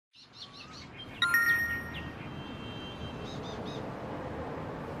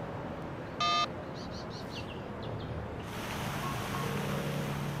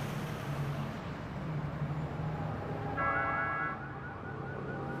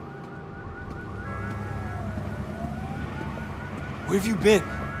Where have you been?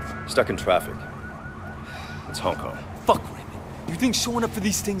 Stuck in traffic. It's Hong Kong. Fuck, Raymond. You think showing up for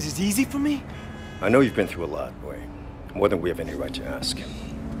these things is easy for me? I know you've been through a lot, Wei. More than we have any right to ask.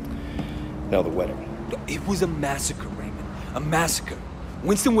 Now the wedding. It was a massacre, Raymond. A massacre.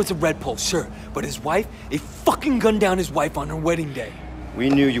 Winston was a Red Pole, sure, but his wife, they fucking gunned down his wife on her wedding day. We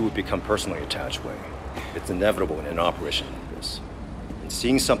knew you would become personally attached, Wei. It's inevitable in an operation like this. And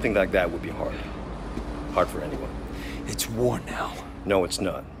seeing something like that would be hard. Hard for anyone. It's war now. No, it's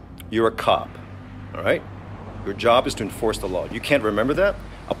not. You're a cop, all right? Your job is to enforce the law. You can't remember that?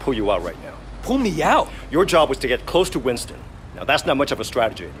 I'll pull you out right now. Pull me out? Your job was to get close to Winston. Now, that's not much of a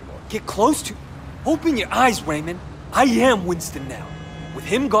strategy anymore. Get close to... Open your eyes, Raymond. I am Winston now. With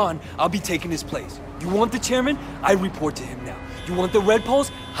him gone, I'll be taking his place. You want the chairman? I report to him now. You want the Red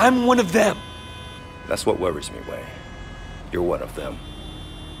Poles? I'm one of them. That's what worries me, Wei. You're one of them.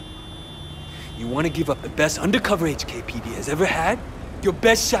 You want to give up the best undercover HKPD has ever had? Your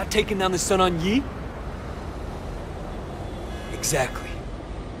best shot taking down the Sun On Yee? Exactly.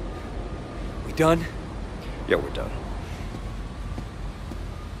 We done? Yeah, we're done.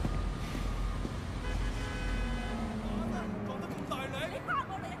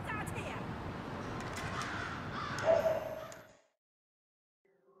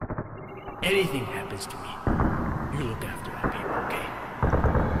 Anything happens to me, you look after our people, okay?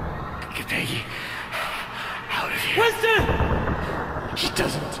 Get Peggy out of here. Winston! She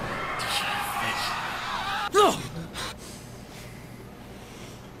doesn't deserve this. No!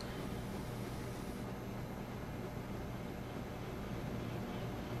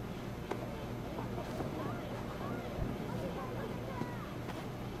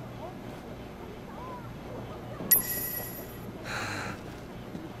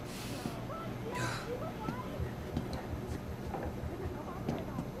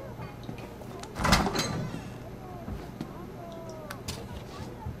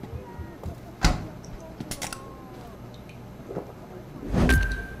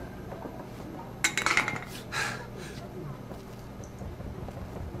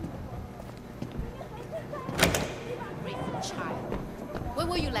 Where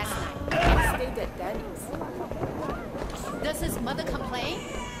were you last night? I stayed at Danny's. Does his mother complain?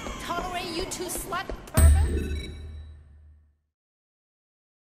 Tolerate you two slut perverts?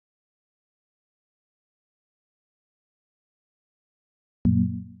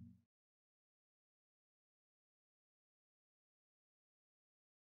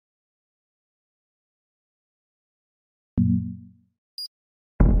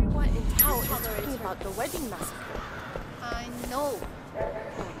 Everyone in town is talking about the wedding massacre. I know.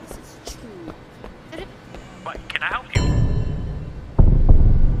 Oh, this is true. But can I help you?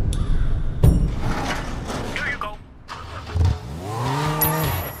 Here you go.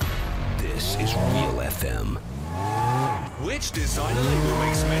 This is Real FM. Which designer label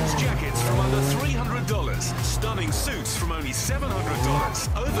makes men's jackets from under $300? Stunning suits from only $700?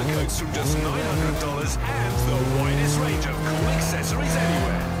 Overcoats from just $900? And the widest range of cool accessories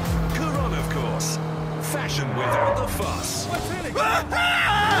anywhere. Kuron, of course. Fashion without the fuss. This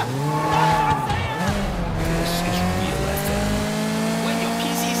is Real FM. When your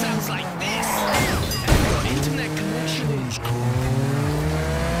PC sounds like this, and your internet connection is cool.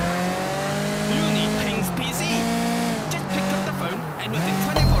 You need Ping's PC. Just pick up the phone, and within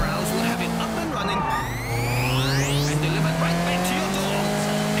 24 hours we'll have it up and running. And delivered right back to your door.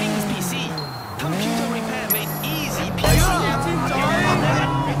 Ping's PC. Computer repair made easy PC.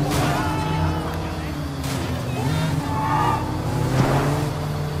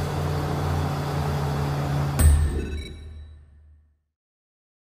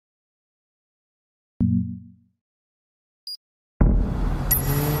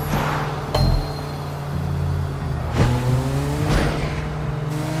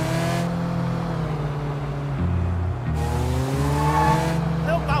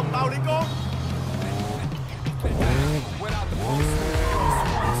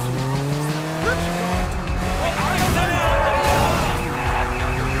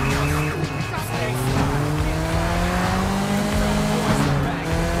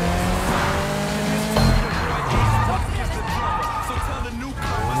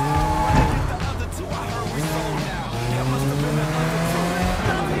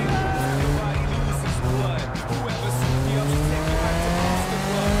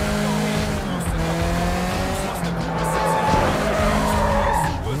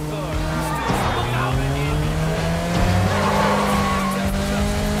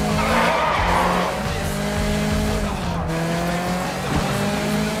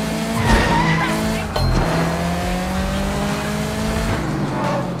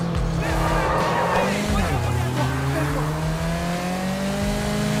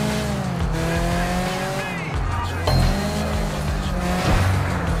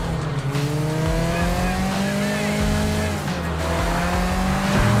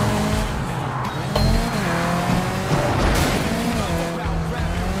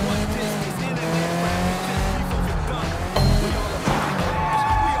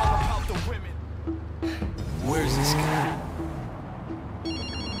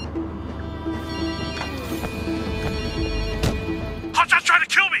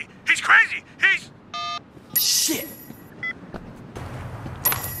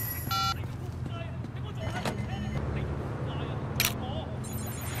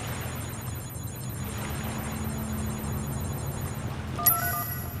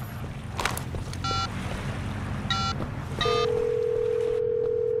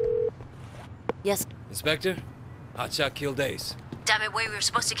 Inspector, Hotshot killed Ace. Damn it, Wei, we were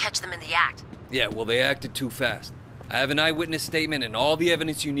supposed to catch them in the act. Yeah, well, they acted too fast. I have an eyewitness statement and all the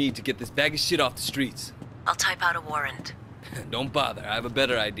evidence you need to get this bag of shit off the streets. I'll type out a warrant. Don't bother, I have a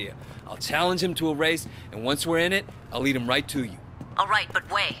better idea. I'll challenge him to a race, and once we're in it, I'll lead him right to you. All right,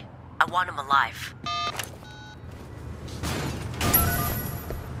 but Wei, I want him alive.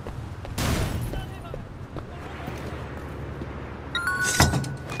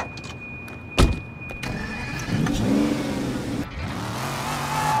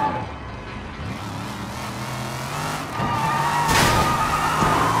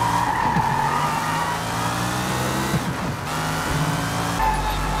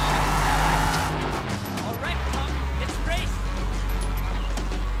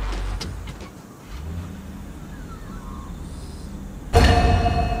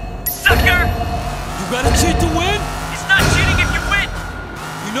 Gotta cheat to win? It's not cheating if you win!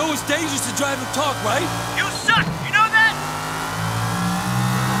 You know it's dangerous to drive and talk, right? You suck! You know that?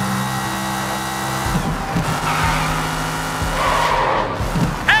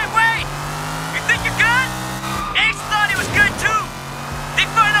 Hey, wait! You think you're good? Ace thought he was good too! Did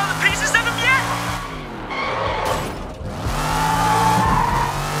you find all the pieces of him yet?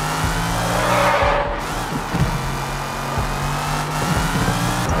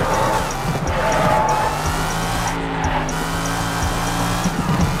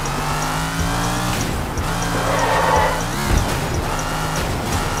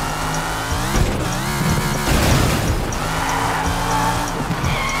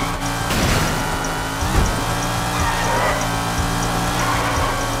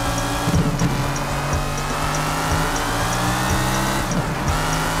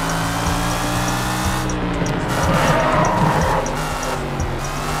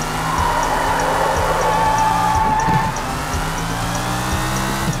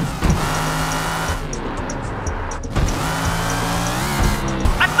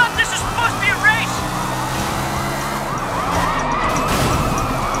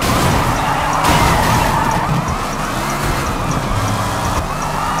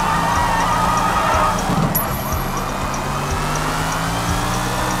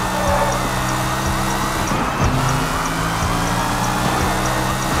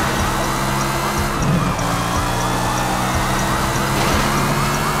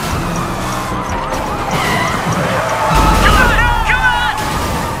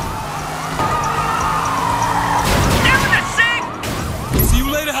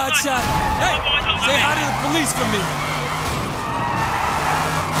 Hotshot. Hey, say hi to the police for me.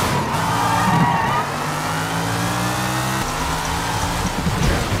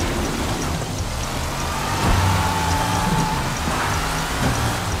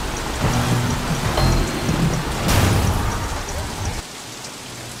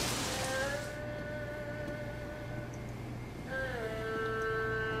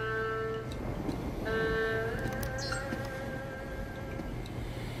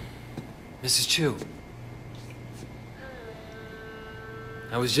 Mrs. Chu.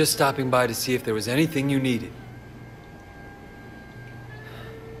 I was just stopping by to see if there was anything you needed.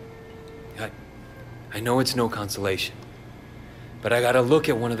 I know it's no consolation, but I gotta look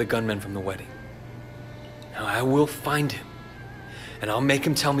at one of the gunmen from the wedding. Now I will find him, and I'll make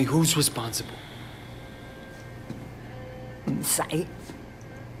him tell me who's responsible. 唔使，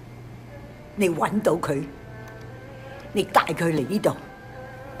你揾到佢，你帶佢嚟呢度。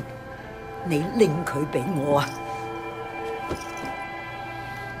 你拎佢俾我啊！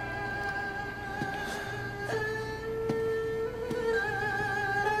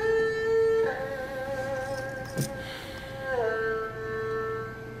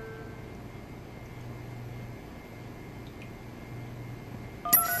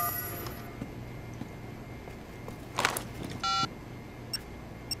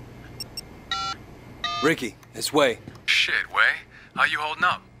 Ricky, it's Wei. Shit, Wei. How you holding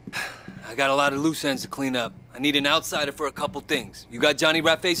up? I got a lot of loose ends to clean up. I need an outsider for a couple things. You got Johnny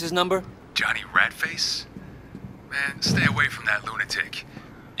Ratface's number? Johnny Ratface? Man, stay away from that lunatic.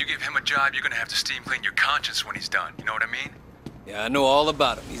 You give him a job, you're gonna have to steam clean your conscience when he's done. You know what I mean? Yeah, I know all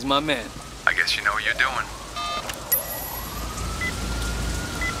about him. He's my man. I guess you know what you're doing.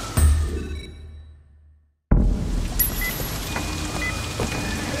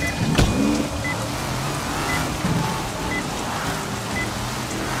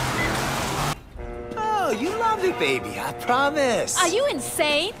 You lovely, baby, I promise. Are you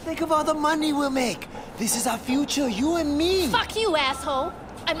insane? Think of all the money we'll make. This is our future, you and me. Fuck you, asshole.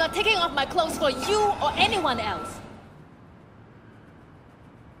 I'm not taking off my clothes for you or anyone else.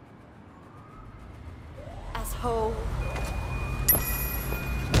 Asshole.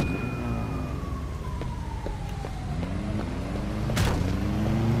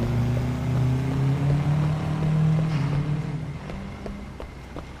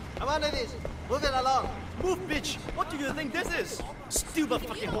 none of this. Move it along. Move, bitch. What do you think this is? Stupid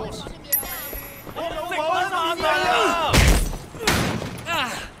fucking horse. 我冇打你啊！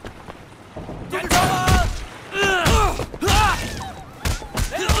點做啊？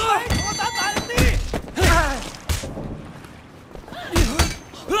你老味同我打大力啲！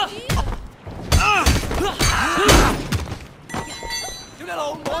屌你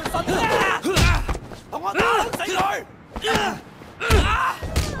老母神啊！同我打死佢！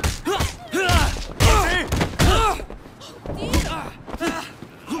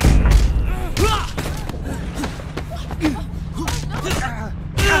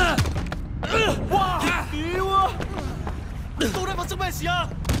哇！屌啊！到底發生咩事啊？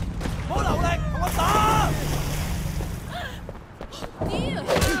唔好留力，同我打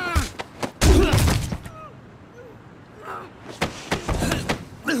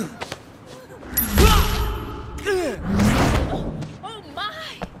！Oh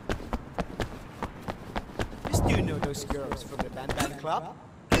my! You still know those girls from the Band Club?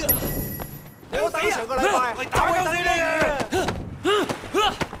 我打上個禮拜打鳩死你啊！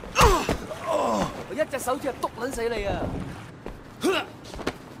我一隻手指就篤撚死你啊！兄弟，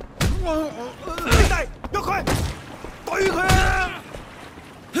喐佢，對佢啊！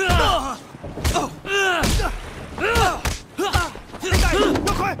兄弟，喐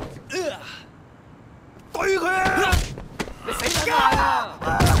佢，對佢啊！你死撚埋啊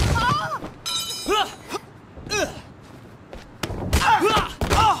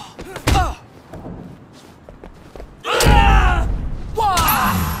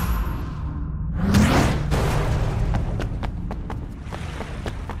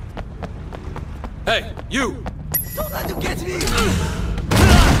！Hey, you! Don't let them get me!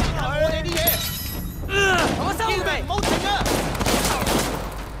 我哋啲嘢，同我收皮，唔好停啊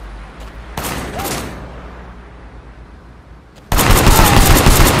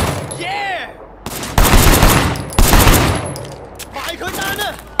 ！Yeah！ 埋佢單啊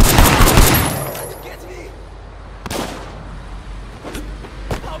 ！Don't let them get me!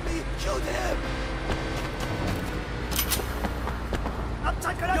 Help me, shoot him! 噏柒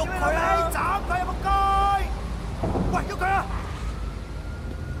佢啦，喐佢啦，斬佢啊！仆街！喂，喐佢啊！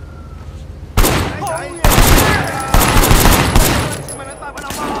好嘢！先咪你快揾阿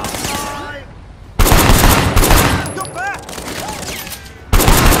媽！喐佢啊！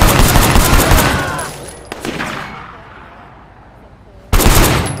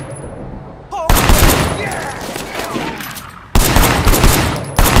好嘢！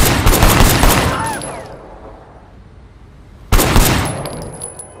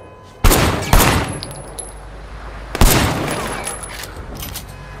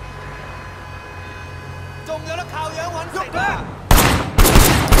 仲有得靠樣揾食啦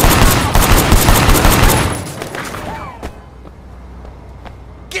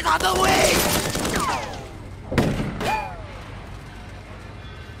！Get out of the way!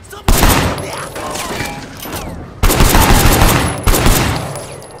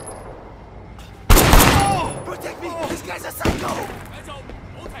 Protect me! This guy's a psycho! 咪做，唔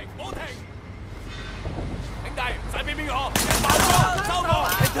好停，唔好停！兄弟，唔使俾邊個，爆咗，收過。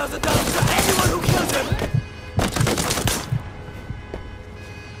It doesn't anyone who kills him!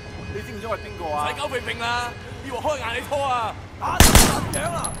 你知唔知我係邊個啊？使鳩肥平啦，以為開眼你拖啊！打到咁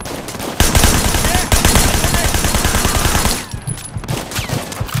樣啊！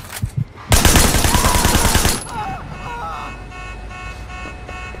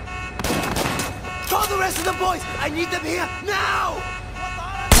 Call the rest of the boys! I need them here now!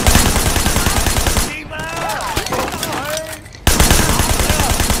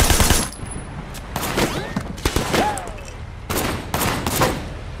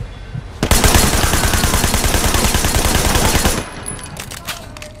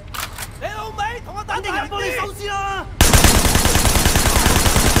 你老味，同我打定人幫你收屍啦！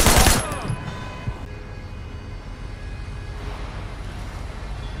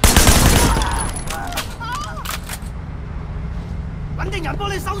 揾定人幫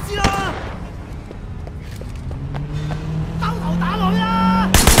你收屍啦！兜頭打落去啦！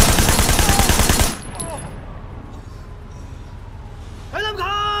睇冧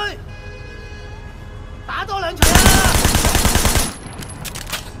佢，打多兩錘啦！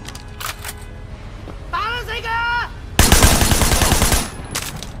打得死佢啊！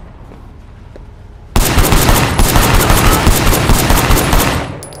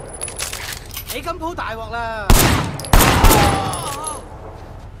你咁鋪大鑊啦！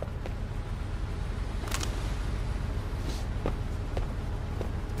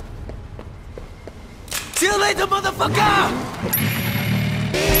 See you later, motherfucker!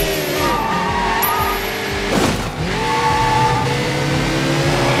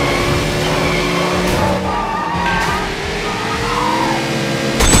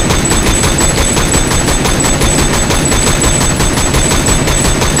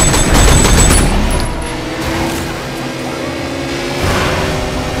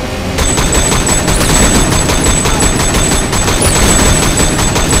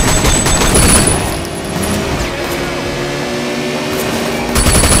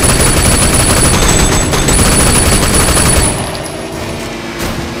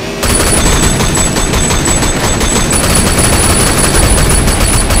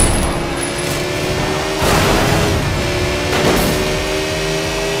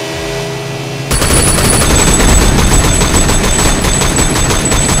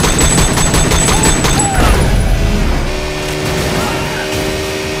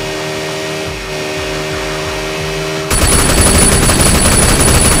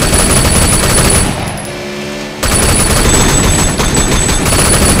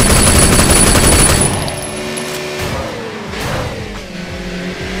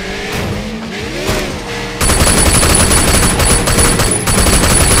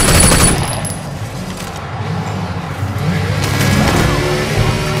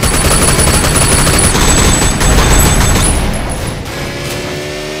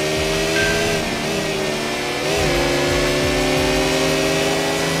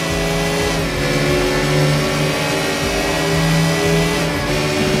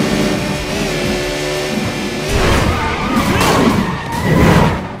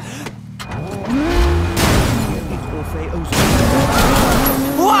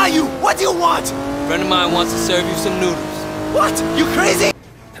 What do you want? A friend of mine wants to serve you some noodles. What? You crazy?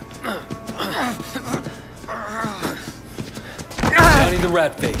 Johnny the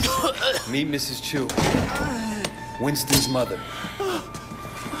Rat Face. Meet Mrs. Chu. Winston's mother.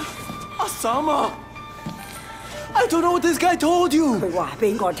 Osama! I don't know what this guy told you! 佢話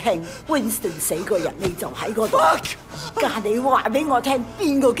俾我聽 ，Winston 死嗰日你就喺嗰度。Fuck! 家你話俾我聽，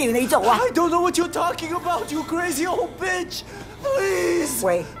邊個叫你做啊？ I don't know what you're talking about, you crazy old bitch! Please!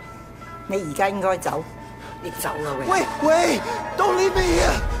 喂，你而家應該走，你走啦喂。Wait, wait! Don't leave me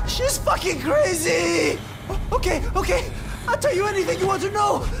here! She's fucking crazy! Okay, okay. I'll tell you anything you want to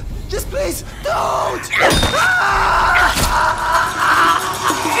know. Just please, don't!